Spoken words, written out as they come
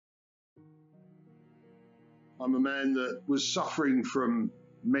I'm a man that was suffering from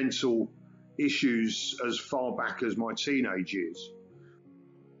mental issues as far back as my teenage years.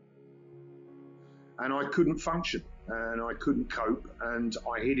 And I couldn't function and I couldn't cope, and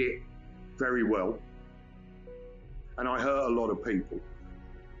I hid it very well. And I hurt a lot of people.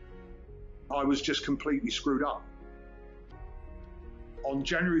 I was just completely screwed up. On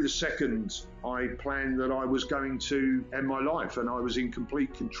January the 2nd, I planned that I was going to end my life, and I was in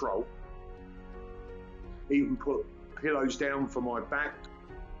complete control. Even put pillows down for my back.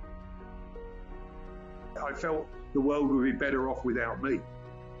 I felt the world would be better off without me.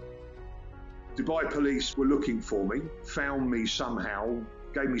 Dubai police were looking for me, found me somehow,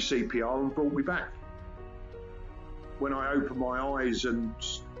 gave me CPR and brought me back. When I opened my eyes and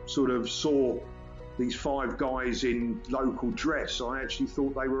sort of saw these 5 guys in local dress, I actually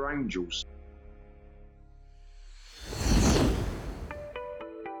thought they were angels.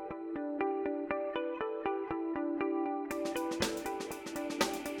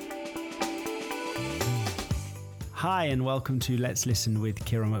 Hi and welcome to Let's Listen with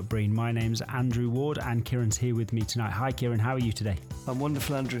Kieran McBreen. My name's Andrew Ward and Kieran's here with me tonight. Hi Kieran, how are you today? I'm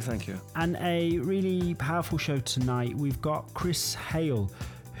wonderful, Andrew, thank you. And a really powerful show tonight. We've got Chris Haill,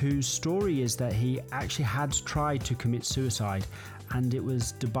 whose story is that he actually had tried to commit suicide and it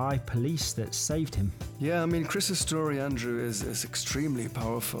was Dubai police that saved him. Yeah, I mean, Chris's story, Andrew, is extremely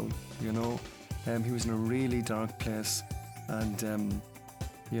powerful, you know. He was in a really dark place and,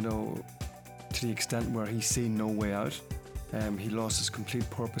 to the extent where he's seen no way out. He lost his complete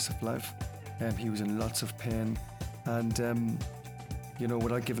purpose of life. He was in lots of pain and,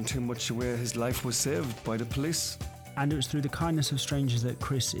 without giving too much away, his life was saved by the police. And it was through the kindness of strangers that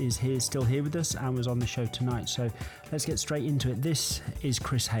Chris is still here with us and was on the show tonight. So let's get straight into it. This is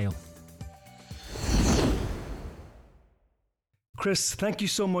Chris Haill. Chris, thank you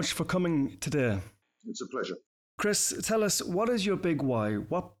so much for coming today. It's a pleasure. Chris, tell us, what is your big why?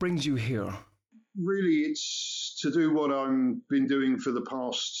 What brings you here? Really, it's to do what I've been doing for the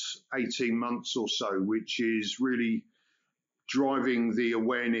past 18 months or so, which is really driving the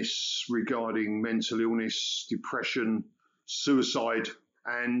awareness regarding mental illness, depression, suicide,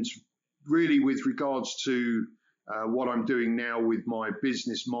 and really with regards to what I'm doing now with my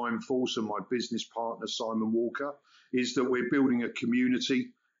business Mindforce and my business partner Simon Walker, is that we're building a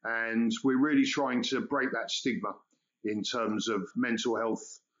community and we're really trying to break that stigma in terms of mental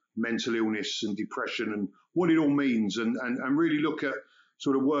health, mental illness and depression and what it all means, and really look at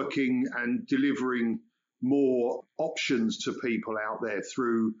sort of working and delivering more options to people out there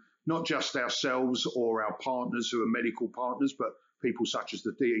through not just ourselves or our partners who are medical partners, but people such as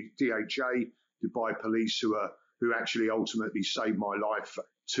the DHA, Dubai Police, who actually ultimately saved my life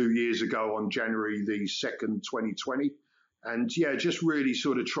 2 years ago on January the 2nd, 2020. And yeah, just really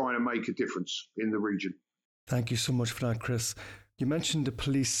sort of trying to make a difference in the region. Thank you so much for that, Chris. You mentioned the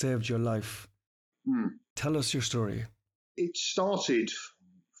police saved your life. Tell us your story. It started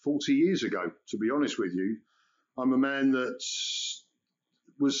 40 years ago, to be honest with you. I'm a man that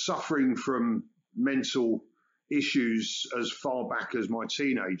was suffering from mental issues as far back as my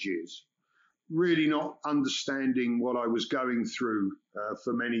teenage years, really not understanding what I was going through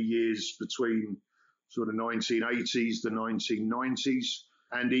for many years between sort of 1980s, the 1990s,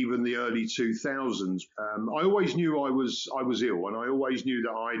 and even the early 2000s. I always knew I was ill, and I always knew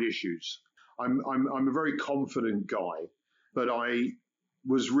that I had issues. I'm a very confident guy, but I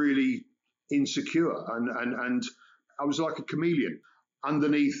was really insecure, and I was like a chameleon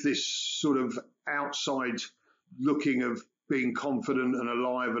underneath this sort of outside looking of being confident and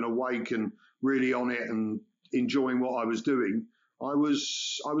alive and awake and really on it and enjoying what I was doing. I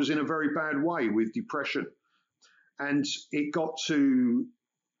was in a very bad way with depression, and it got to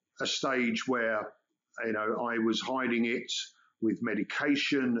a stage where I was hiding it with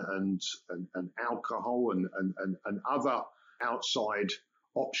medication and alcohol and other outside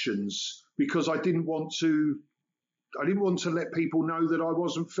options because I didn't want to let people know that I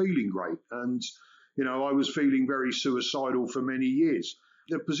wasn't feeling great, and I was feeling very suicidal for many years.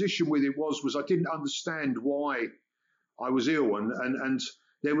 The position with it was I didn't understand why I was ill, and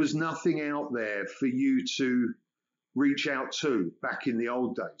there was nothing out there for you to reach out to back in the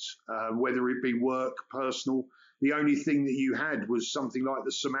old days, whether it be work, personal. The only thing that you had was something like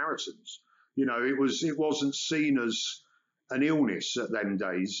the Samaritans. It wasn't seen as an illness at them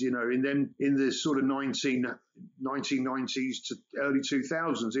days. In the sort of 1990s to early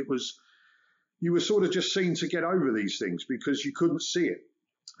 2000s, you were sort of just seen to get over these things because you couldn't see it.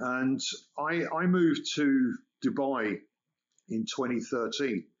 And I moved to Dubai in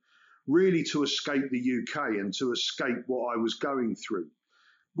 2013, really to escape the UK and to escape what I was going through.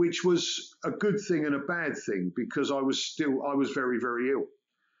 which was a good thing and a bad thing, because I was very, very ill.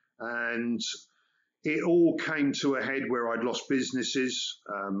 And it all came to a head where I'd lost businesses.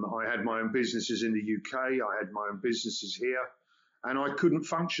 I had my own businesses in the UK. I had my own businesses here, and I couldn't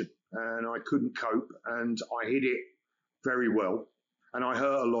function and I couldn't cope, and I hid it very well, and I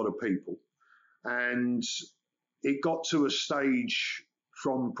hurt a lot of people. And it got to a stage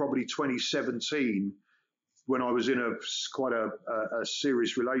from probably 2017, when I was in quite a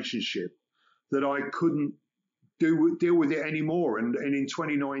serious relationship, that I couldn't deal with it anymore. And in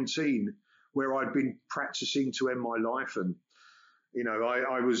 2019, where I'd been practicing to end my life, and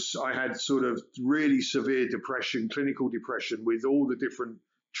I had sort of really severe depression, clinical depression, with all the different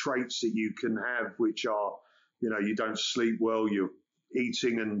traits that you can have, which are, you don't sleep well, you're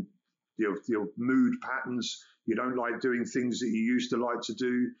eating, and your mood patterns, you don't like doing things that you used to like to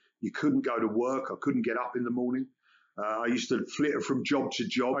do. You couldn't go to work. I couldn't get up in the morning. I used to flitter from job to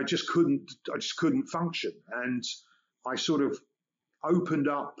job. I just couldn't function. And I sort of opened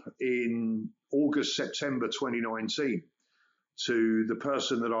up in August, September 2019 to the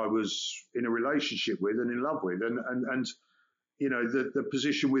person that I was in a relationship with and in love with. And the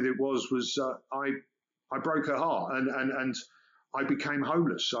position with it was I broke her heart, and I became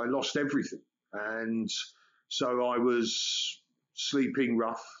homeless. I lost everything. And so I was sleeping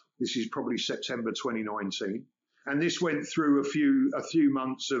rough. This is probably September 2019. And this went through a few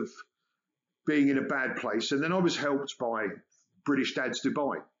months of being in a bad place. And then I was helped by British Dads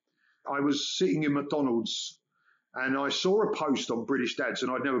Dubai. I was sitting in McDonald's, and I saw a post on British Dads,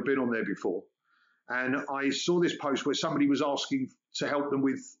 and I'd never been on there before. And I saw this post where somebody was asking to help them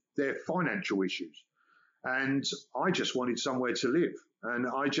with their financial issues. And I just wanted somewhere to live, and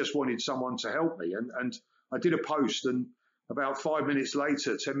I just wanted someone to help me. And I did a post, and about 5 minutes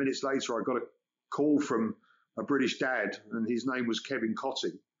later, 10 minutes later, I got a call from a British dad, and his name was Kevin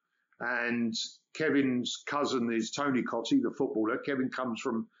Cotty. And Kevin's cousin is Tony Cotty, the footballer. Kevin comes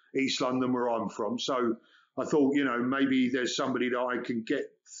from East London, where I'm from. So I thought, maybe there's somebody that I can get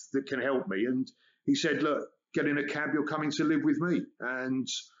that can help me. And he said, look, get in a cab, you're coming to live with me. And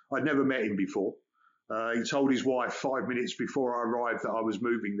I'd never met him before. He told his wife 5 minutes before I arrived that I was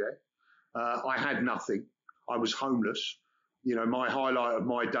moving there. I had nothing. I was homeless. My highlight of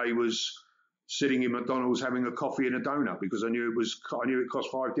my day was sitting in McDonald's having a coffee and a donut, because I knew it cost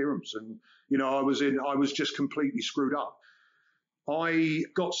 5 dirhams. And, I was just completely screwed up. I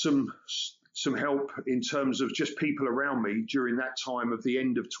got some help in terms of just people around me during that time of the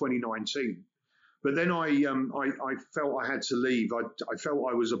end of 2019. But then I felt I had to leave. I felt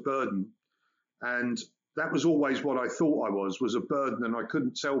I was a burden. And that was always what I thought I was a burden, and I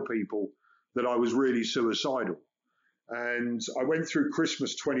couldn't tell people that I was really suicidal. And I went through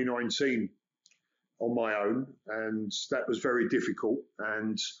Christmas 2019 on my own, and that was very difficult.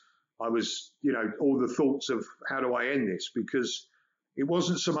 And I was, all the thoughts of how do I end this? Because it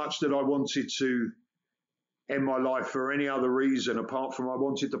wasn't so much that I wanted to end my life for any other reason apart from I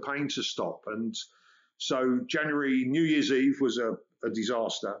wanted the pain to stop. And so New Year's Eve was a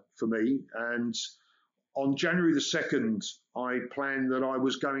disaster for me. And on January the 2nd, I planned that I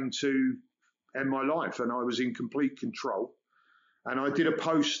was going to end my life, and I was in complete control. And I did a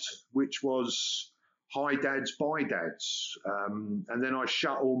post which was, "Hi Dads, bye Dads." And then I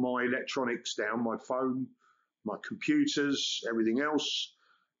shut all my electronics down, my phone, my computers, everything else,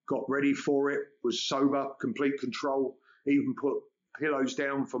 got ready for it, was sober, complete control, even put pillows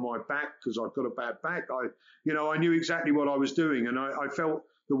down for my back because I've got a bad back. I knew exactly what I was doing, and I felt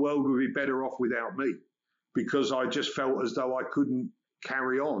the world would be better off without me, because I just felt as though I couldn't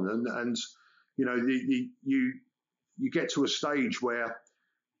carry on. And you get to a stage where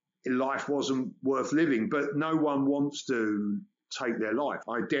life wasn't worth living, but no one wants to take their life.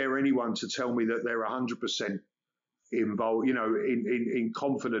 I dare anyone to tell me that they're 100% involved, in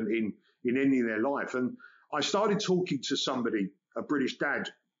confident in ending their life. And I started talking to somebody, a British dad,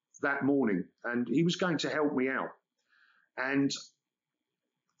 that morning, and he was going to help me out. And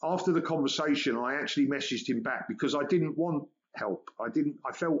after the conversation, I actually messaged him back, because I didn't want help.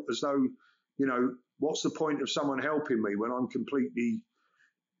 I felt as though, what's the point of someone helping me when I'm completely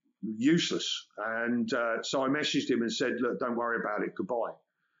useless? And so I messaged him and said, look, don't worry about it, goodbye.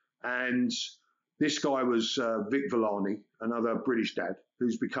 And this guy was Vic Villani, another British dad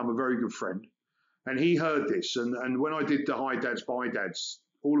who's become a very good friend. And he heard this. And when I did the Hi Dads, Bye Dads,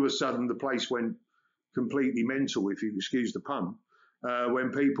 all of a sudden the place went completely mental, if you excuse the pun,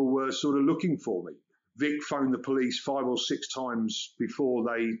 when people were sort of looking for me. Vic phoned the police 5 or 6 times before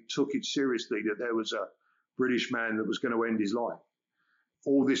they took it seriously that there was a British man that was going to end his life.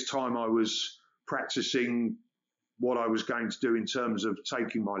 All this time I was practicing what I was going to do in terms of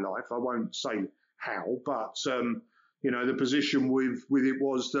taking my life. I won't say how, but the position with it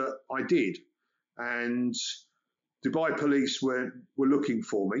was that I did. And Dubai police were looking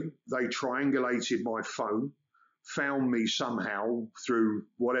for me. They triangulated my phone, found me somehow through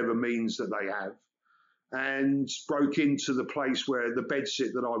whatever means that they have, and broke into the place where the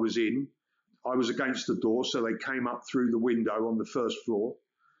bedsit that I was in. I was against the door, so they came up through the window on the first floor,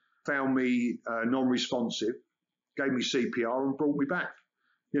 found me non-responsive, gave me CPR and brought me back.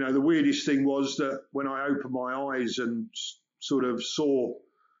 The weirdest thing was that when I opened my eyes and sort of saw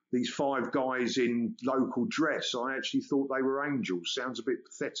these 5 guys in local dress, I actually thought they were angels. Sounds a bit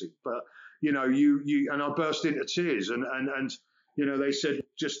pathetic, but you and I burst into tears and they said,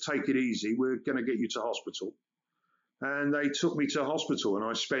 just take it easy. We're going to get you to hospital. And they took me to hospital, and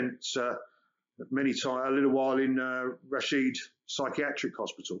I spent a little while in Rashid Psychiatric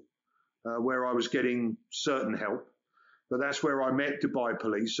Hospital, where I was getting certain help. But that's where I met Dubai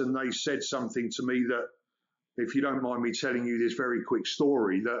police, and they said something to me that, if you don't mind me telling you this very quick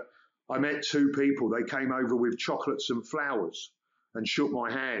story, that I met 2 people. They came over with chocolates and flowers and shook my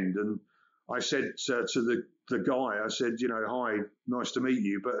hand. And I said to the guy, I said, hi, nice to meet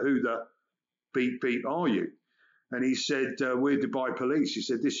you, but who the beep beep are you? And he said, we're Dubai police. He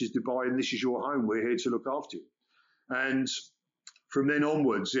said, this is Dubai and this is your home. We're here to look after you. And from then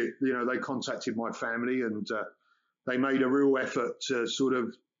onwards, they contacted my family, and they made a real effort to sort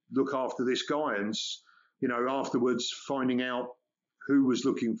of look after this guy. And, afterwards, finding out who was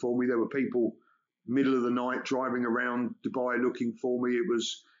looking for me, there were people middle of the night driving around Dubai looking for me.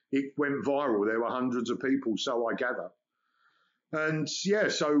 It went viral. There were hundreds of people, so I gather. And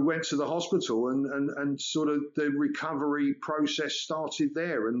so went to the hospital, and sort of the recovery process started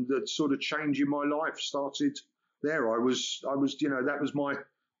there, and the sort of change in my life started there. That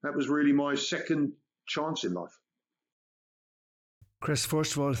was really my second chance in life. Chris,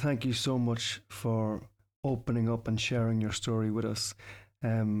 first of all, thank you so much for opening up and sharing your story with us.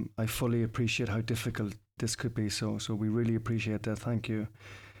 I fully appreciate how difficult this could be, so we really appreciate that. Thank you.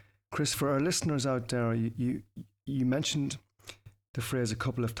 Chris, for our listeners out there, you mentioned the phrase a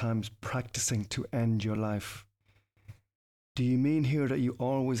couple of times, practicing to end your life. Do you mean here that you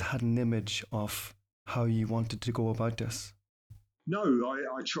always had an image of how you wanted to go about this? No,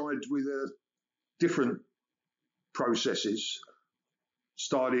 I tried with different processes.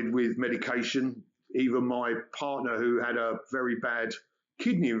 Started with medication. Even my partner, who had a very bad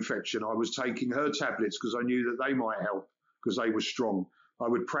kidney infection, I was taking her tablets because I knew that they might help because they were strong. I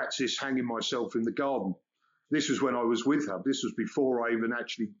would practice hanging myself in the garden. This was when I was with her. This was before I even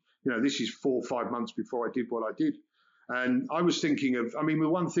actually, this is 4 or 5 months before I did what I did. And I was thinking of, the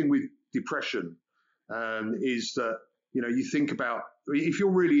one thing with depression is that, you think about, if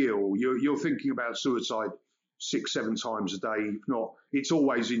you're really ill, you're thinking about suicide 6, 7 times a day. If not, it's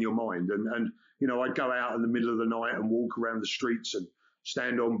always in your mind. And I'd go out in the middle of the night and walk around the streets and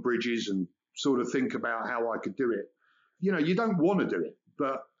stand on bridges and sort of think about how I could do it. You don't want to do it,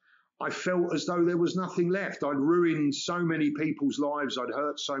 but I felt as though there was nothing left. I'd ruined so many people's lives. I'd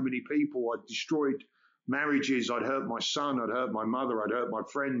hurt so many people. I'd destroyed marriages. I'd hurt my son. I'd hurt my mother. I'd hurt my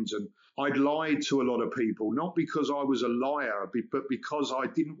friends. And I'd lied to a lot of people, not because I was a liar, but because I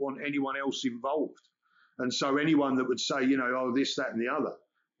didn't want anyone else involved. And so anyone that would say, oh, this, that, and the other,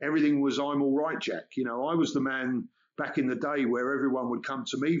 everything was, I'm all right, Jack. I was the man back in the day where everyone would come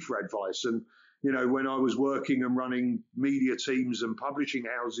to me for advice. And when I was working and running media teams and publishing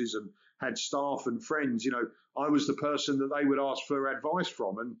houses and had staff and friends, I was the person that they would ask for advice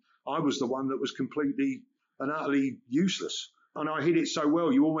from. And I was the one that was completely and utterly useless. And I hid it so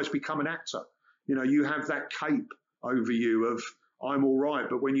well, you almost become an actor. You have that cape over you of, I'm all right.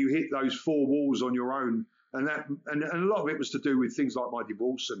 But when you hit those 4 walls on your own, and a lot of it was to do with things like my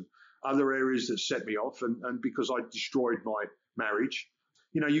divorce and other areas that set me off. And because I destroyed my marriage.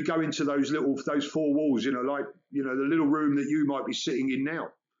 You go into those 4 walls, the little room that you might be sitting in now,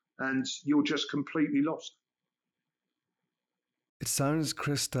 and you're just completely lost. It sounds,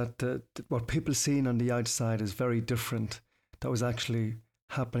 Chris, that what people seeing on the outside is very different. That was actually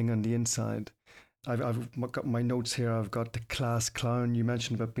happening on the inside. I've got my notes here. I've got the class clown. You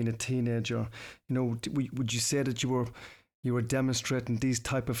mentioned about being a teenager. Would you say that you were demonstrating these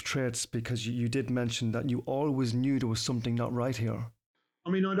type of traits because you did mention that you always knew there was something not right here? I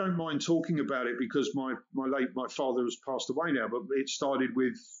don't mind talking about it because my father has passed away now, but it started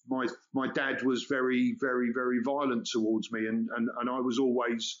with my dad was very, very, very violent towards me. And I was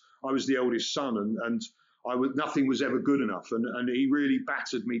the eldest son and nothing was ever good enough. And he really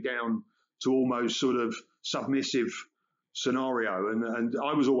battered me down to almost sort of submissive scenario. And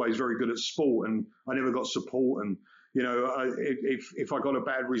I was always very good at sport and I never got support. And If I got a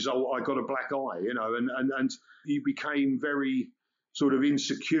bad result, I got a black eye, and you became very sort of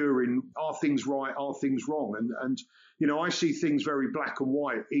insecure in, are things right, are things wrong? And I see things very black and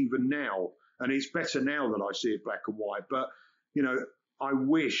white even now, and it's better now that I see it black and white. But, I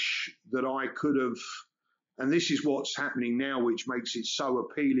wish that I could have, and this is what's happening now, which makes it so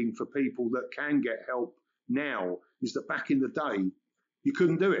appealing for people that can get help now, is that back in the day, you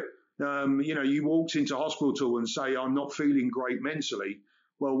couldn't do it. You walked into hospital and say, I'm not feeling great mentally.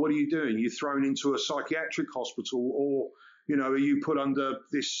 Well, what are you doing? You're thrown into a psychiatric hospital, or, are you put under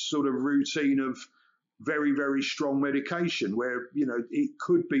this sort of routine of very, very strong medication where, it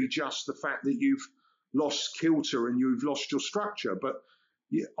could be just the fact that you've lost kilter and you've lost your structure. But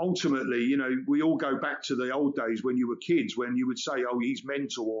ultimately, we all go back to the old days when you were kids, when you would say, oh, he's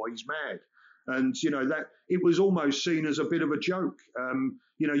mental or he's mad. And, that it was almost seen as a bit of a joke.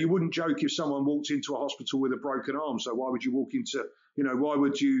 You wouldn't joke if someone walked into a hospital with a broken arm. So why would you walk into, why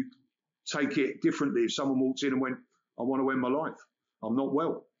would you take it differently if someone walked in and went, I want to end my life, I'm not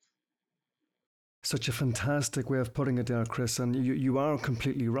well? Such a fantastic way of putting it there, Chris. And you are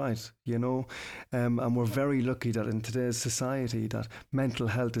completely right, and we're very lucky that in today's society that mental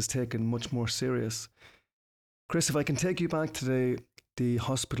health is taken much more serious. Chris, if I can take you back to the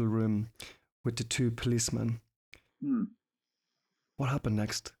hospital room with the two policemen. What happened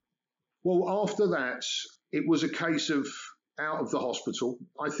next? Well, after that, it was a case of out of the hospital.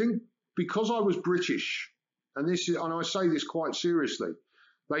 I think because I was British, and I say this quite seriously,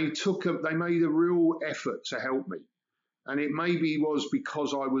 they made a real effort to help me. And it maybe was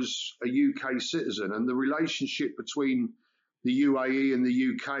because I was a UK citizen, and the relationship between the UAE and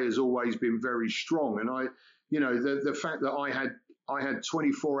the UK has always been very strong. And the fact that I had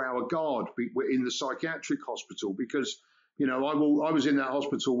 24-hour guard in the psychiatric hospital, because, I was in that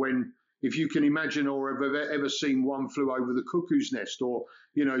hospital when, if you can imagine or have ever seen One Flew Over the Cuckoo's Nest, or,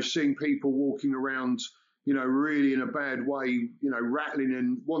 seeing people walking around, really in a bad way, rattling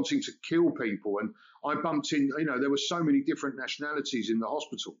and wanting to kill people. And I bumped in, there were so many different nationalities in the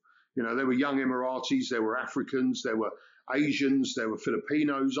hospital. There were young Emiratis, there were Africans, there were Asians, there were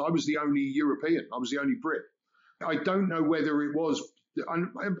Filipinos. I was the only European. I was the only Brit. I don't know whether it was, it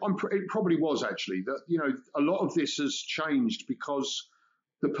probably was actually, that, a lot of this has changed because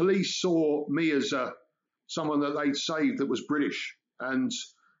the police saw me as someone that they'd saved that was British. And,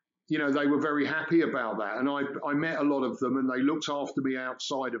 they were very happy about that. And I met a lot of them, and they looked after me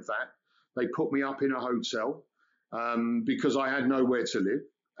outside of that. They put me up in a hotel because I had nowhere to live.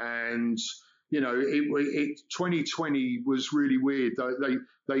 And, 2020 was really weird. I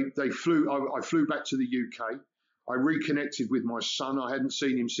flew back to the UK. I reconnected with my son. I hadn't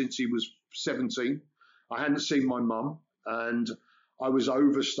seen him since he was 17. I hadn't seen my mum, and I was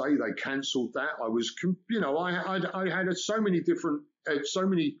overstayed. They cancelled that. I was, I had so many different,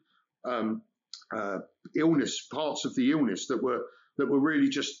 parts of the illness that were really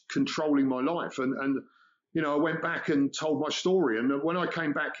just controlling my life. And I went back and told my story. And when I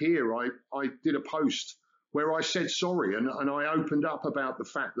came back here, I did a post where I said sorry, and I opened up about the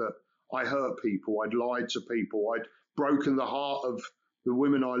fact that I hurt people, I'd lied to people, I'd broken the heart of the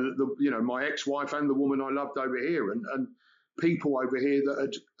women my ex-wife and the woman I loved over here, and people over here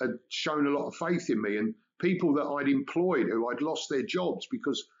that had shown a lot of faith in me, and people that I'd employed who I'd lost their jobs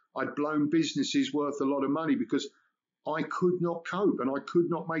because I'd blown businesses worth a lot of money because I could not cope and I could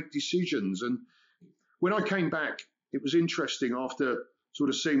not make decisions. And when I came back, it was interesting after sort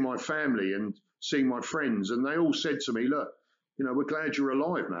of seeing my family and seeing my friends, and they all said to me, look, we're glad you're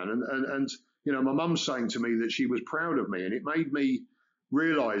alive, man. And my mum's saying to me that she was proud of me, and it made me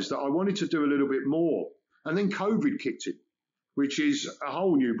realize that I wanted to do a little bit more. And then COVID kicked in, which is a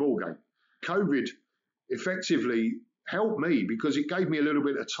whole new ballgame. COVID effectively helped me because it gave me a little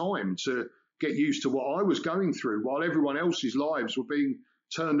bit of time to get used to what I was going through while everyone else's lives were being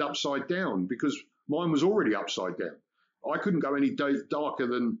turned upside down, because mine was already upside down. I couldn't go any darker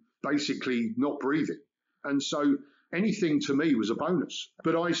than basically not breathing. And so anything to me was a bonus.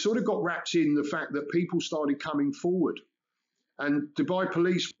 But I sort of got wrapped in the fact that people started coming forward. And Dubai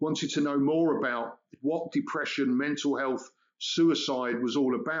police wanted to know more about what depression, mental health, suicide was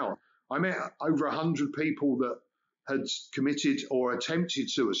all about. I met over 100 people that had committed or attempted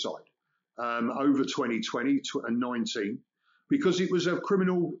suicide over 2020 and 19, because it was a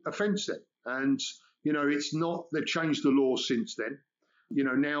criminal offence then. And, it's not, they've changed the law since then.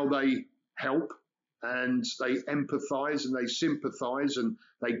 Now they help and they empathise and they sympathise and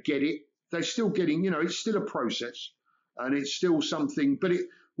they get it. They're still getting, it's still a process and it's still something. But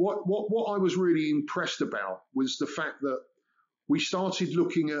what I was really impressed about was the fact that we started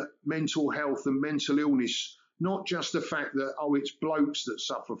looking at mental health and mental illness not just the fact that, oh, it's blokes that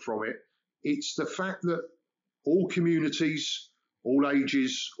suffer from it. It's the fact that all communities, all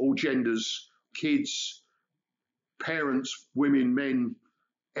ages, all genders, kids, parents, women, men,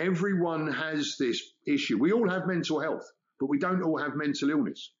 everyone has this issue. We all have mental health, but we don't all have mental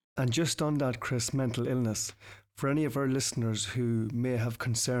illness. And just on that, Chris, mental illness, for any of our listeners who may have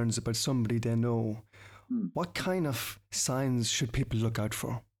concerns about somebody they know, what kind of signs should people look out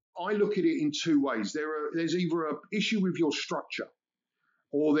for? I look at it in two ways. There's either an issue with your structure,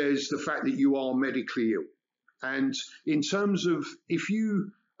 or there's the fact that you are medically ill. And in terms of, if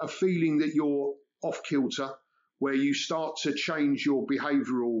you are feeling that you're off kilter, where you start to change your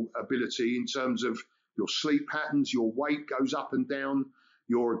behavioural ability in terms of your sleep patterns, your weight goes up and down,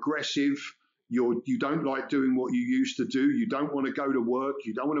 you're aggressive, you don't like doing what you used to do, you don't want to go to work,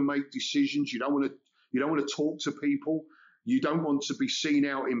 you don't want to make decisions, you don't want to talk to people, you don't want to be seen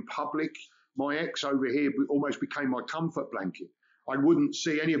out in public. My ex over here almost became my comfort blanket. I wouldn't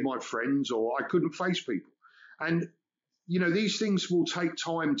see any of my friends, or I couldn't face people. And, these things will take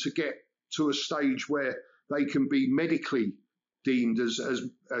time to get to a stage where they can be medically deemed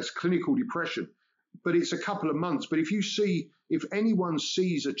as clinical depression. But it's a couple of months. But if anyone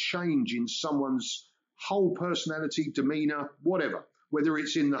sees a change in someone's whole personality, demeanour, whatever, whether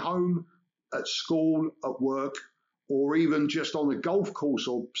it's in the home, at school, at work, or even just on a golf course,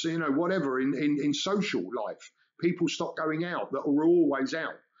 or whatever in social life, people stop going out that were always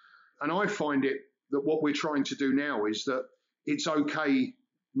out. And I find it that what we're trying to do now is that it's okay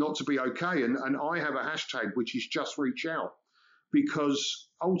not to be okay. And I have a hashtag, which is just reach out, because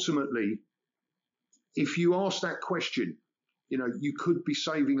ultimately, if you ask that question, you could be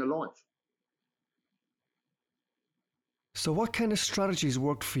saving a life. So what kind of strategies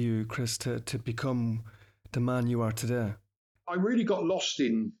worked for you, Chris, to become the man you are today? I really got lost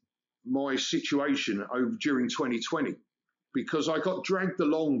in my situation during 2020, because I got dragged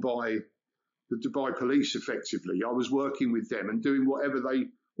along by the Dubai police, effectively. I was working with them and doing whatever they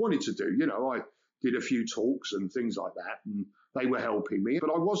wanted to do. I did a few talks and things like that, and they were helping me, but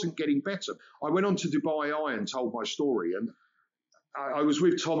I wasn't getting better. I went on to Dubai Eye and told my story, and I was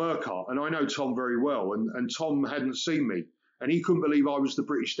with Tom Urquhart, and I know Tom very well, and Tom hadn't seen me, and he couldn't believe I was the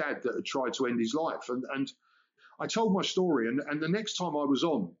British dad that had tried to end his life. And I told my story, and the next time I was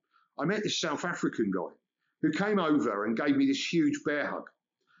on, I met this South African guy who came over and gave me this huge bear hug.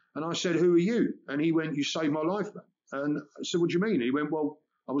 And I said, "Who are you?" And he went, "You saved my life, man." And I said, "What do you mean?" And he went, "Well,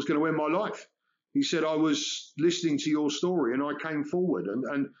 I was going to end my life." He said, "I was listening to your story and I came forward,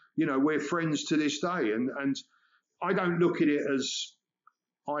 and we're friends to this day." And I don't look at it as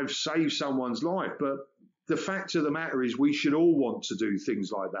I've saved someone's life, but the fact of the matter is we should all want to do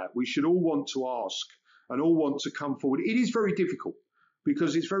things like that. We should all want to ask and all want to come forward. It is very difficult,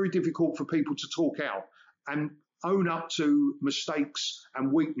 because it's very difficult for people to talk out and own up to mistakes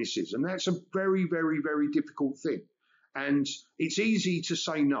and weaknesses. And that's a very, very, very difficult thing. And it's easy to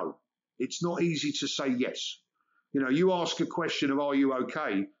say no. It's not easy to say yes. You ask a question of, "Are you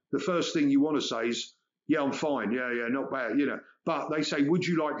okay?" The first thing you want to say is, "Yeah, I'm fine. Yeah, not bad." But they say, "Would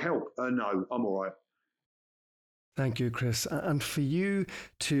you like help?" No, I'm all right. Thank you, Chris. And for you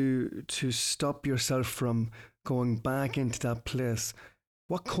to stop yourself from going back into that place,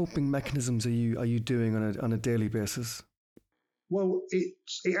 what coping mechanisms are you doing on a daily basis? Well, it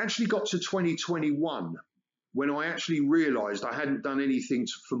actually got to 2021 when I actually realised I hadn't done anything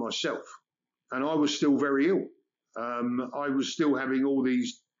for myself, and I was still very ill. I was still having all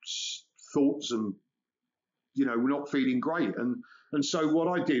these thoughts and not feeling great. And so what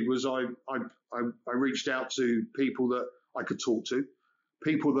I did was I reached out to people that I could talk to,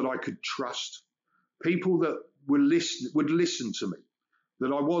 people that I could trust, people that would listen to me.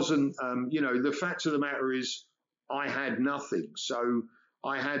 That I wasn't, the fact of the matter is I had nothing. So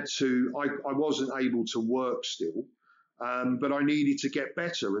I wasn't able to work still, but I needed to get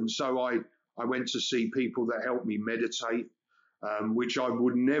better. And so I went to see people that helped me meditate, which I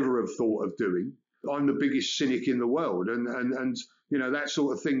would never have thought of doing. I'm the biggest cynic in the world. And that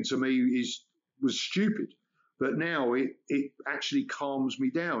sort of thing to me was stupid. But now it actually calms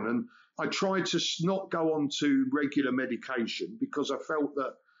me down. And I tried to not go on to regular medication, because I felt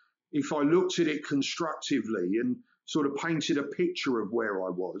that if I looked at it constructively and sort of painted a picture of where I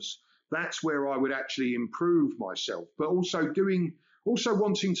was, that's where I would actually improve myself. But also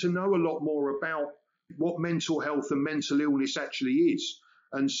wanting to know a lot more about what mental health and mental illness actually is.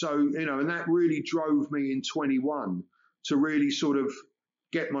 And so, and that really drove me in 21 to really sort of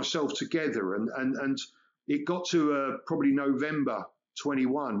get myself together. And it got to probably November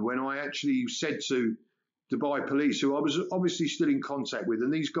 21 when I actually said to Dubai police, who I was obviously still in contact with,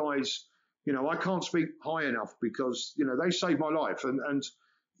 and these guys I can't speak high enough because, they saved my life and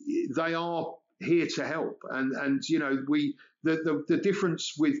they are here to help. And the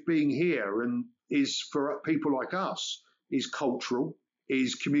difference with being here and is for people like us is cultural,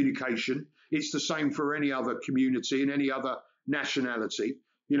 is communication. It's the same for any other community and any other nationality.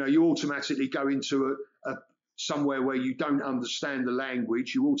 You automatically go into a somewhere where you don't understand the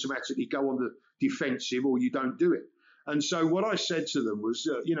language, you automatically go on the defensive or you don't do it. And so what I said to them was,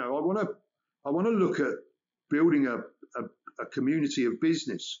 I want to look at building a community of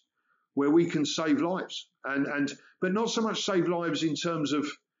business where we can save lives, but not so much save lives in terms of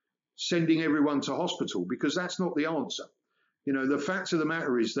sending everyone to hospital, because that's not the answer. The fact of the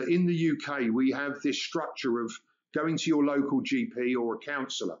matter is that in the UK, we have this structure of going to your local GP or a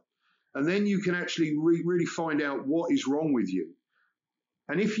counsellor, and then you can actually really find out what is wrong with you.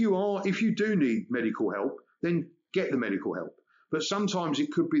 And if you do need medical help, then get the medical help. But sometimes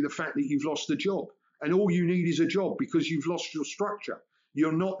it could be the fact that you've lost a job, and all you need is a job because you've lost your structure.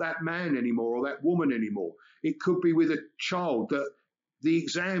 You're not that man anymore or that woman anymore. It could be with a child that the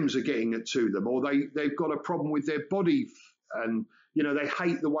exams are getting it to them, or they've got a problem with their body and, they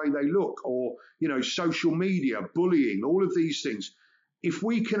hate the way they look, or, social media, bullying, all of these things. If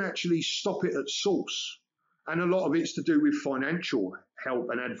we can actually stop it at source, and a lot of it's to do with financial help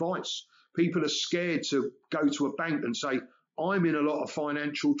and advice. People are scared to go to a bank and say, I'm in a lot of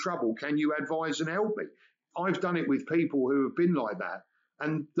financial trouble. Can you advise and help me? I've done it with people who have been like that.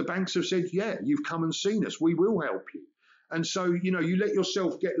 And the banks have said, yeah, you've come and seen us. We will help you. And so, you let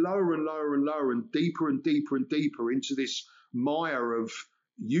yourself get lower and lower and lower and deeper and deeper and deeper into this mire of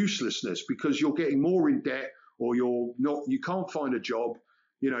uselessness because you're getting more in debt, or you can't find a job,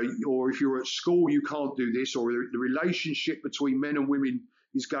 or if you're at school, you can't do this, or the relationship between men and women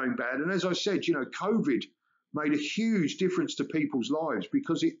is going bad. And as I said, COVID made a huge difference to people's lives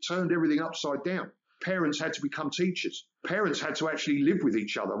because it turned everything upside down. Parents had to become teachers. Parents had to actually live with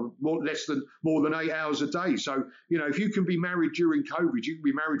each other more than 8 hours a day. So, if you can be married during COVID, you can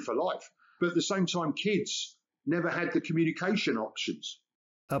be married for life. But at the same time, kids never had the communication options.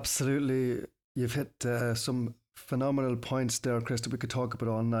 Absolutely. You've hit some phenomenal points there, Chris, that we could talk about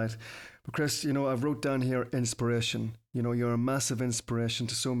all night. But Chris, I've wrote down here inspiration. You're a massive inspiration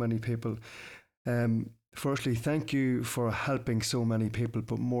to so many people. Firstly, thank you for helping so many people,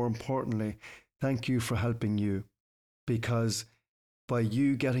 but more importantly, thank you for helping you, because by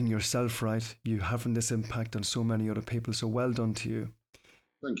you getting yourself right, you having this impact on so many other people. So well done to you.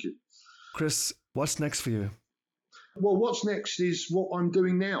 Thank you. Chris, what's next for you? Well, what's next is what I'm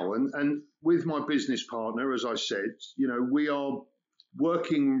doing now. And with my business partner, as I said, we are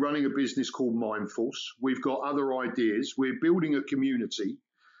running a business called Mindforce. We've got other ideas. We're building a community,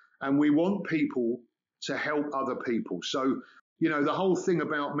 and we want people to help other people. So, the whole thing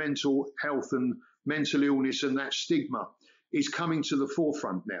about mental health and mental illness and that stigma is coming to the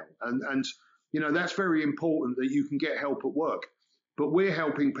forefront now. And that's very important that you can get help at work. But we're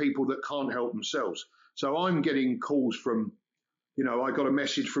helping people that can't help themselves. So I'm getting calls from, I got a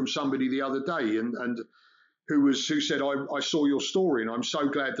message from somebody the other day and who said, I saw your story and I'm so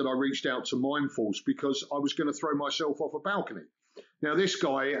glad that I reached out to Mindforce because I was going to throw myself off a balcony. Now, this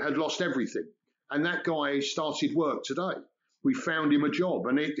guy had lost everything, and that guy started work today. We found him a job,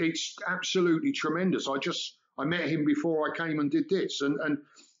 and it's absolutely tremendous. I met him before I came and did this, and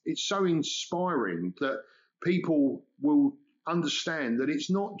it's so inspiring that people will understand that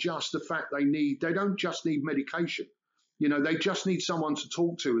it's not just the fact they don't just need medication. They just need someone to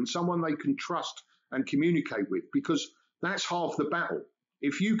talk to and someone they can trust and communicate with, because that's half the battle.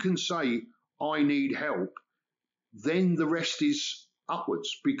 If you can say, I need help, then the rest is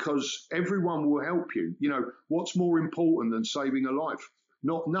upwards, because everyone will help you. What's more important than saving a life?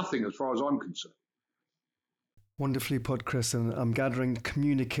 Nothing, as far as I'm concerned. Wonderfully put, Chris. And I'm gathering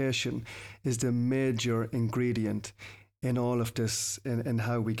communication is the major ingredient in all of this, in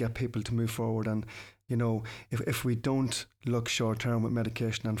how we get people to move forward. And, if we don't look short term with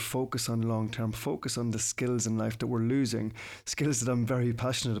medication and focus on long term, focus on the skills in life that we're losing, skills that I'm very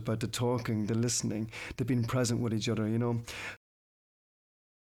passionate about, the talking, the listening, the being present with each other,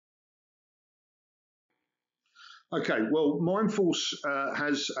 Okay, well, Mindforce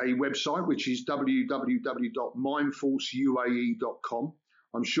has a website, which is www.mindforceuae.com.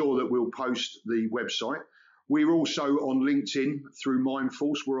 I'm sure that we'll post the website. We're also on LinkedIn through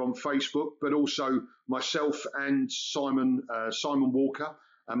Mindforce. We're on Facebook, but also myself and Simon Walker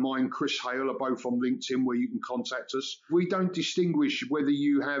and mine, Chris Haill, are both on LinkedIn, where you can contact us. We don't distinguish whether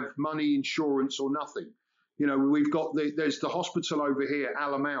you have money, insurance, or nothing. We've got there's the hospital over here,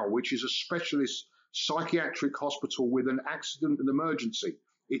 Alamau, which is a specialist psychiatric hospital with an accident and emergency.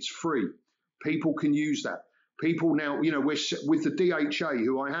 It's free. People can use that. People now, we're with the DHA,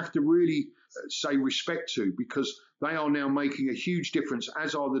 who I have to really say respect to, because they are now making a huge difference,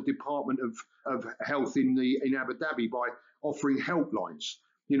 as are the Department of Health in Abu Dhabi, by offering helplines.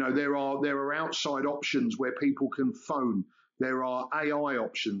 There are outside options where people can phone. There are AI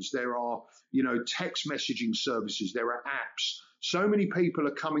options. There are, text messaging services. There are apps. So many people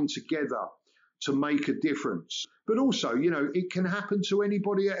are coming together to make a difference. But also, it can happen to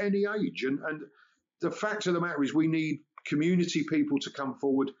anybody at any age. And the fact of the matter is, we need community people to come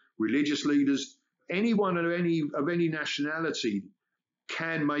forward, religious leaders, anyone of any nationality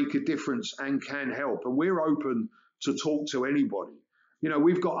can make a difference and can help. And we're open to talk to anybody.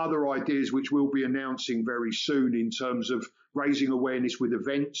 We've got other ideas which we'll be announcing very soon in terms of raising awareness with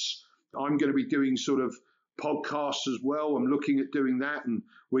events. I'm going to be doing sort of podcasts as well. I'm looking at doing that. And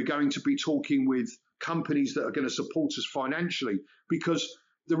we're going to be talking with companies that are going to support us financially, because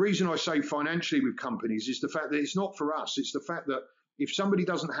the reason I say financially with companies is the fact that it's not for us. It's the fact that if somebody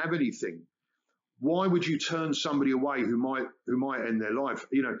doesn't have anything, why would you turn somebody away who might end their life?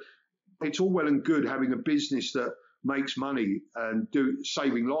 It's all well and good having a business that makes money and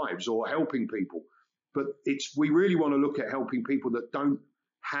saving lives or helping people, but we really want to look at helping people that don't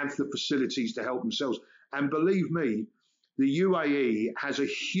have the facilities to help themselves. And believe me, the UAE has a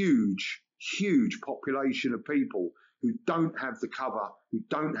huge population of people who don't have the cover, who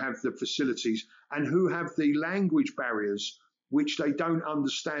don't have the facilities, and who have the language barriers which they don't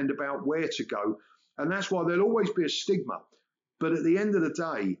understand about where to go. And that's why there'll always be a stigma. But at the end of the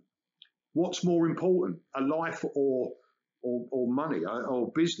day, what's more important, a life or money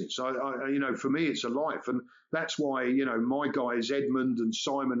or business? For me, it's a life. And that's why, my guys, Edmund and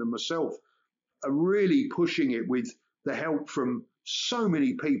Simon and myself, are really pushing it with the help from so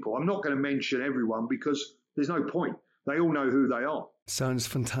many people. I'm not going to mention everyone because there's no point. They all know who they are. Sounds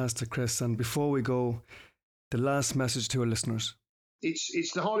fantastic, Chris. And before we go, the last message to our listeners.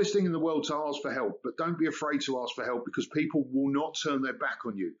 It's the hardest thing in the world to ask for help, but don't be afraid to ask for help, because people will not turn their back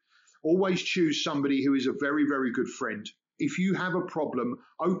on you. Always choose somebody who is a very, very good friend. If you have a problem,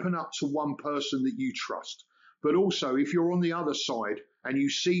 open up to one person that you trust. But also, if you're on the other side and you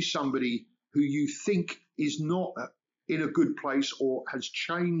see somebody who you think is not in a good place or has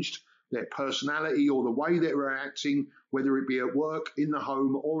changed their personality or the way they're acting, whether it be at work, in the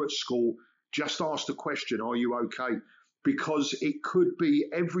home or at school, just ask the question, are you okay? Because it could be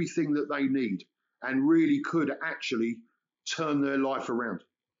everything that they need and really could actually turn their life around.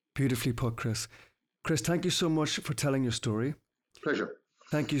 Beautifully put, Chris. Chris, thank you so much for telling your story. Pleasure.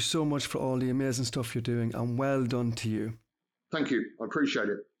 Thank you so much for all the amazing stuff you're doing, and well done to you. Thank you. I appreciate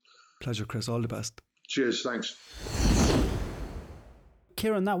it. Pleasure, Chris. All the best. Cheers. Thanks.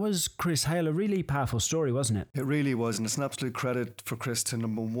 Kieran, that was Chris Haill. A really powerful story, wasn't it? It really was, and it's an absolute credit for Chris to,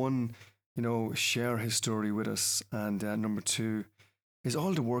 number one, share his story with us, and number two, is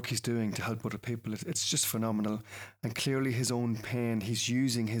all the work he's doing to help other people. It's just phenomenal, and clearly he's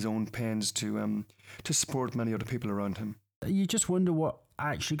using his own pains to support many other people around him. You just wonder what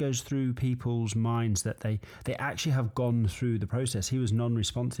actually goes through people's minds, that they actually have gone through the process. He was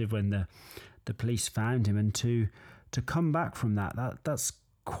non-responsive when the police found him, and to come back from that's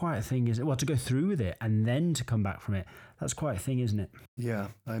quite a thing, isn't it? Well, to go through with it and then to come back from it, that's quite a thing, isn't it? Yeah,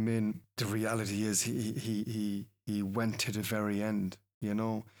 I mean, the reality is he went to the very end.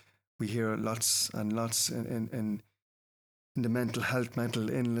 We hear lots and lots in the mental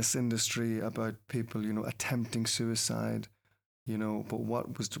illness industry about people, attempting suicide, but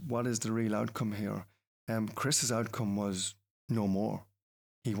what is the real outcome here? Chris's outcome was no more.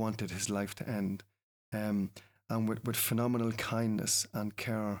 He wanted his life to end. And with phenomenal kindness and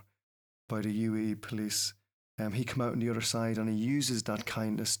care by the UAE police, he came out on the other side, and he uses that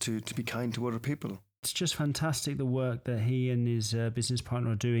kindness to be kind to other people. It's just fantastic, the work that he and his business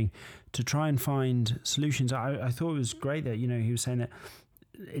partner are doing to try and find solutions. I thought it was great that, he was saying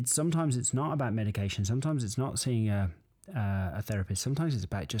that sometimes it's not about medication. Sometimes it's not seeing a therapist. Sometimes it's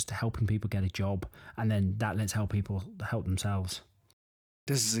about just helping people get a job, and then that lets people help themselves.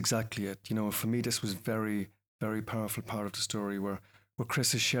 This is exactly it. For me, this was very, very powerful part of the story where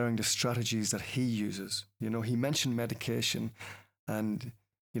Chris is sharing the strategies that he uses. He mentioned medication, and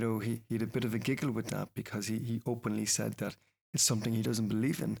he had a bit of a giggle with that, because he openly said that it's something he doesn't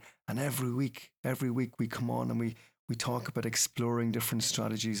believe in. And every week we come on and we talk about exploring different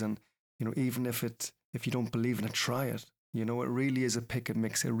strategies. And, even if you don't believe in it, try it. It really is a pick and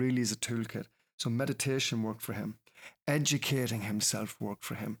mix. It really is a toolkit. So meditation worked for him. Educating himself worked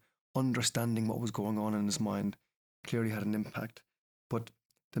for him. Understanding what was going on in his mind clearly had an impact. But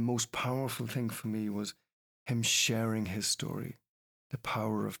the most powerful thing for me was him sharing his story. The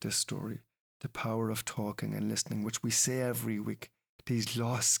power of this story, the power of talking and listening, which we say every week, these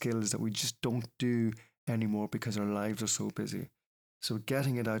lost skills that we just don't do anymore because our lives are so busy. So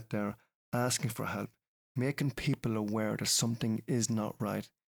getting it out there, asking for help, making people aware that something is not right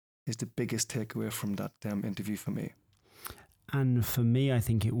is the biggest takeaway from that interview for me. And for me, I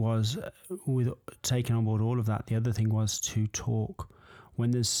think it was, with taking on board all of that, the other thing was to talk.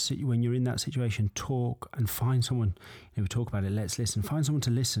 When you're in that situation, talk and find someone. We talk about it, let's listen. Find someone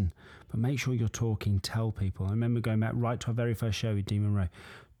to listen, but make sure you're talking, tell people. I remember going back right to our very first show with Demon Ray.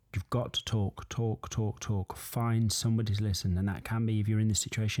 You've got to talk. Find somebody to listen, and that can be, if you're in this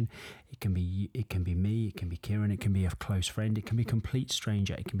situation, it can be me, it can be Kieran, it can be a close friend, it can be a complete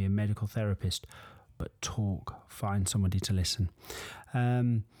stranger, it can be a medical therapist. But talk, find somebody to listen.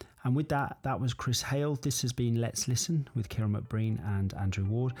 And with that was Chris Haill. This has been Let's Listen with Kieran McBreen and Andrew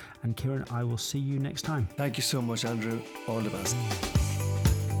Ward. And Kieran, I will see you next time. Thank you so much, Andrew. All the best.